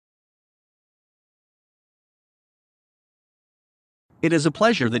It is a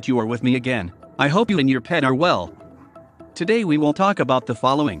pleasure that you are with me again. I hope you and your pet are well. Today we will talk about the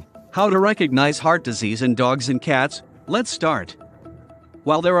following: how to recognize heart disease in dogs and cats. Let's start.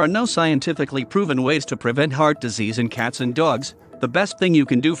 While there are no scientifically proven ways to prevent heart disease in cats and dogs, the best thing you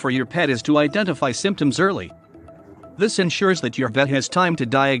can do for your pet is to identify symptoms early. This ensures that your vet has time to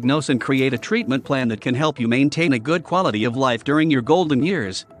diagnose and create a treatment plan that can help you maintain a good quality of life during your golden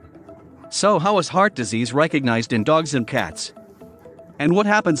years. So, how is heart disease recognized in dogs and cats? And what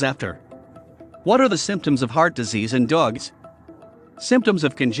happens after? What are the symptoms of heart disease in dogs? Symptoms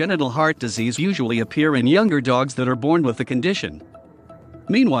of congenital heart disease usually appear in younger dogs that are born with the condition.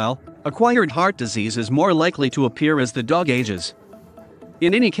 Meanwhile, acquired heart disease is more likely to appear as the dog ages.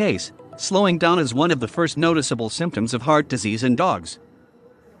 In any case, slowing down is one of the first noticeable symptoms of heart disease in dogs.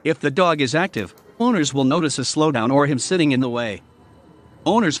 If the dog is active, owners will notice a slowdown or him sitting in the way.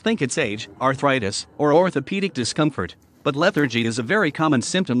 Owners think it's age, arthritis, or orthopedic discomfort, but lethargy is a very common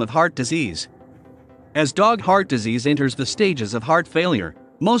symptom of heart disease. As dog heart disease enters the stages of heart failure,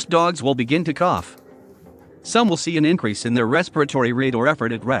 most dogs will begin to cough. Some will see an increase in their respiratory rate or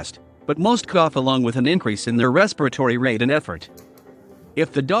effort at rest, but most cough along with an increase in their respiratory rate and effort.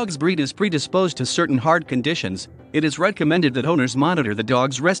 If the dog's breed is predisposed to certain heart conditions, it is recommended that owners monitor the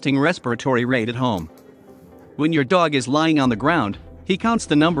dog's resting respiratory rate at home. When your dog is lying on the ground, he counts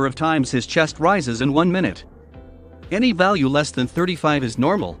the number of times his chest rises in 1 minute. Any value less than 35 is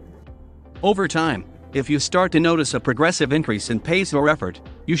normal. Over time, if you start to notice a progressive increase in pace or effort,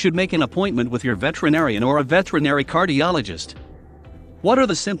 you should make an appointment with your veterinarian or a veterinary cardiologist. What are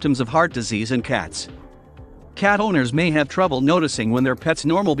the symptoms of heart disease in cats? Cat owners may have trouble noticing when their pet's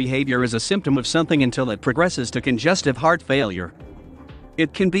normal behavior is a symptom of something until it progresses to congestive heart failure.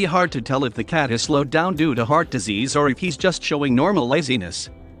 It can be hard to tell if the cat has slowed down due to heart disease or if he's just showing normal laziness.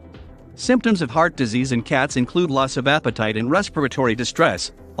 Symptoms of heart disease in cats include loss of appetite and respiratory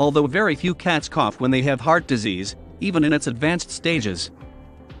distress, although very few cats cough when they have heart disease, even in its advanced stages.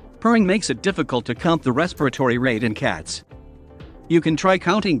 Purring makes it difficult to count the respiratory rate in cats. You can try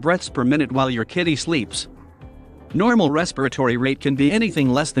counting breaths per minute while your kitty sleeps. Normal respiratory rate can be anything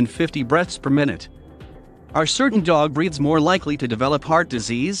less than 50 breaths per minute. Are certain dog breeds more likely to develop heart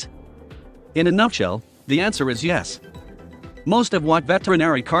disease? In a nutshell, the answer is yes. Most of what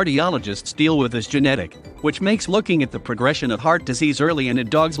veterinary cardiologists deal with is genetic, which makes looking at the progression of heart disease early in a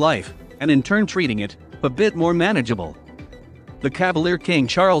dog's life, and in turn treating it, a bit more manageable. The Cavalier King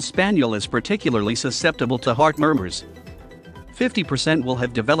Charles Spaniel is particularly susceptible to heart murmurs. 50% will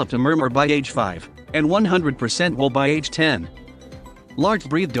have developed a murmur by age 5, and 100% will by age 10. Large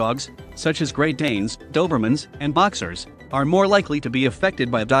breed dogs, such as Great Danes, Dobermans, and Boxers, are more likely to be affected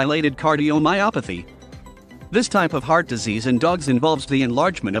by dilated cardiomyopathy. This type of heart disease in dogs involves the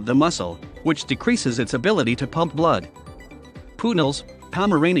enlargement of the muscle, which decreases its ability to pump blood. Poodles,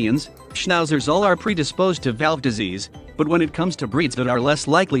 Pomeranians, Schnauzers all are predisposed to valve disease, but when it comes to breeds that are less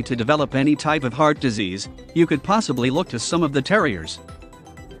likely to develop any type of heart disease, you could possibly look to some of the terriers.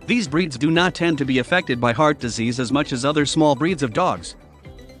 These breeds do not tend to be affected by heart disease as much as other small breeds of dogs.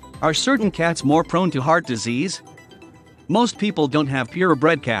 Are certain cats more prone to heart disease? Most people don't have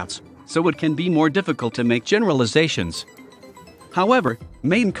purebred cats, so it can be more difficult to make generalizations. However,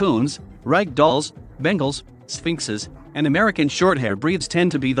 Maine Coons, Ragdolls, Bengals, Sphinxes, and American Shorthair breeds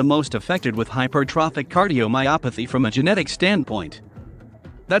tend to be the most affected with hypertrophic cardiomyopathy from a genetic standpoint.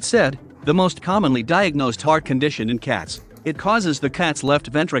 That said, the most commonly diagnosed heart condition in cats, it causes the cat's left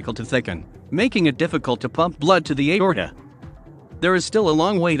ventricle to thicken, making it difficult to pump blood to the aorta. There is still a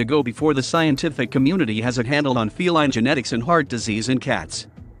long way to go before the scientific community has a handle on feline genetics and heart disease in cats.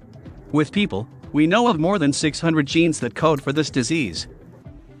 With people, we know of more than 600 genes that code for this disease.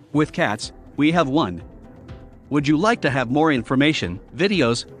 With cats, we have 1. Would you like to have more information,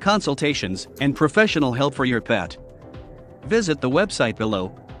 videos, consultations, and professional help for your pet? Visit the website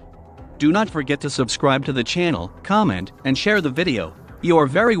below. Do not forget to subscribe to the channel, comment, and share the video. You are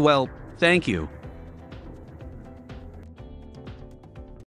very well, thank you.